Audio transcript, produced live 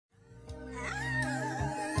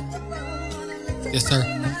Yes, sir.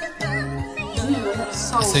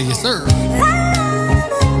 I say yes, sir.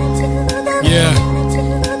 Yeah.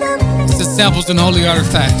 It's the samples and holy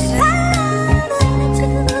artifacts.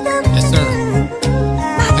 Yes, sir.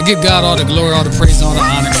 I give God all the glory, all the praise, and all the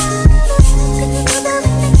honor.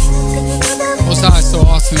 Most High is so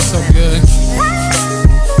awesome, so good.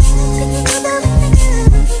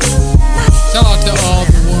 Shout out to all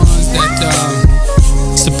the ones that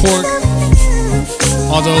support,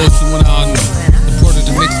 all those who went out and supported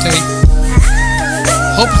the mixtape.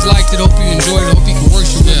 Hope you liked it, hope you enjoyed it, hope you can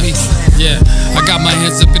worship with me. Yeah, I got my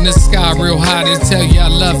hands up in the sky real high to tell you I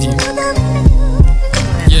love you.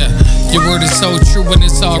 Yeah, your word is so true when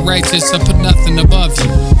it's all righteous, I put nothing above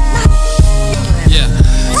you. Yeah,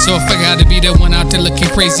 so if I gotta be the one out there looking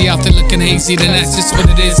crazy, out there looking hazy, then that's just what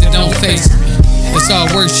it is, it don't face me. It's all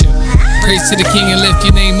worship. Praise to the King and lift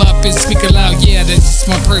your name up and speak aloud. Yeah, that's just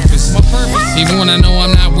my purpose. Even when I know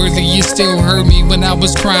I'm not worthy, you still heard me when I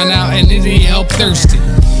was crying out and needed help thirsty.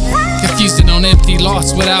 Confusing on empty,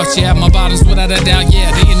 lost without you. At my bottoms without a doubt.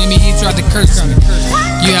 Yeah, the enemy, he tried to curse me.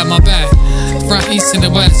 You had my back, front, east, and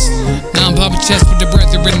the west. Now I'm pumping chest with the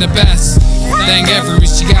brethren the best. Dang every,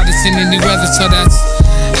 she got us in any weather, so that's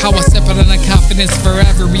how I step out on the confidence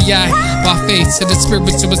forever. React by faith to the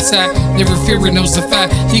spiritual attack. Never fearing knows the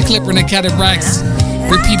fact. He clipping the cataracts.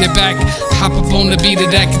 Repeat it back. Hop up on the beat of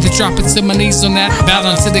that. Get to drop it to my knees on that. Bow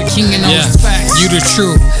down to the King and all his facts. You the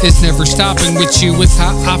truth. It's never stopping with you. It's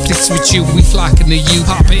hot optics with you. We flocking to you.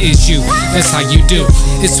 Papa is you. That's how you do.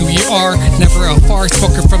 It's who you are. Never a far.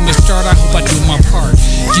 Spoken from the start. I hope I do my part.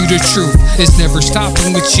 You the truth. It's never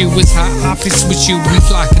stopping with you. It's hot optics with you. We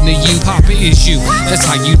flocking to you. Papa is you. That's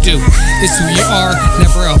how you do. It's who you are.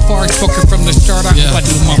 Never a far. Spoken from the start. I hope I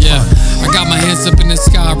do my part. I got my hands up in the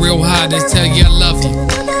sky real high to tell you I love you.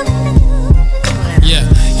 Yeah,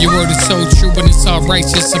 your word is so true when it's all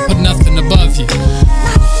righteous, I put nothing above you.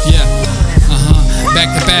 Yeah, back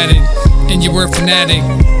up at it, and you were fanatic.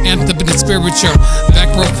 Amped up in the spiritual,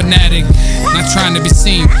 back row fanatic. Not trying to be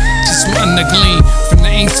seen, just wanting to glean from the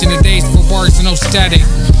ancient days for words and no static.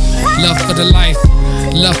 Love for the life,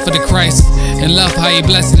 love for the Christ, and love how he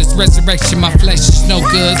blessed this resurrection. My flesh is no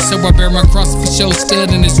good, so I bear my cross for show.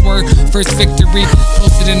 Stood in his word, first victory,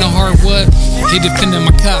 posted in the hardwood. He defended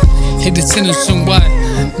my cup, he descended somewhat.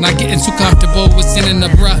 Not getting too comfortable with sin in the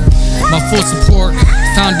bruh. My full support,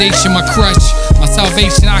 foundation, my crutch. My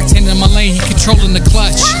salvation, octane in my lane, he controlling the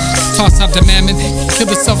clutch. Toss out the mammon, kill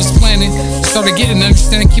the selfish planning. Started getting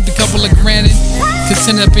understanding, keep a couple of granted.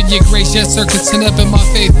 Content up in your grace, yes sir, content up in my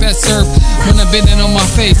faith. Best served when I'm bending on my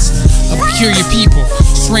face. A peculiar people,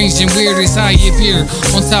 strange and weird as I appear.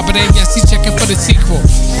 On top of that, yes, he's checking for the sequel.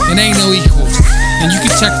 It ain't no equals. And you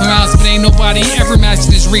can check my house, but ain't nobody ever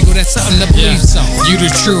matching this regal. That's something to believe so. You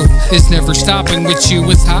the truth, it's never stopping with you.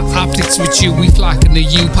 It's hot optics with you. We flocking to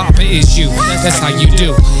you. Papa is you. That's how you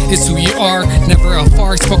do. It's who you are. Never a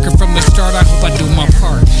far. Spoken from the start. I hope I do my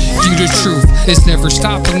part. You the truth, it's never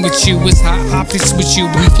stopping with you. It's hot optics with you.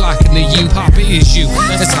 We flocking to you. Papa is you.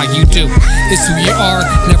 That's how you do. It's who you are.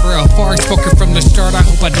 Never a far. Spoken from the start. I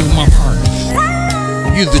hope I do my part.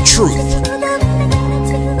 You the truth.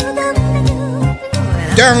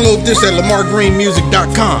 Download this at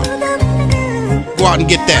lamargreenmusic.com. Go out and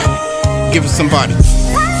get that. Give it somebody.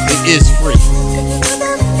 It is free.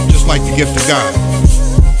 Just like the gift of God.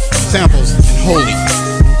 Samples and holy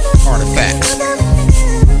artifacts.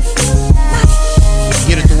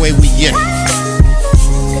 Get it the way we get it.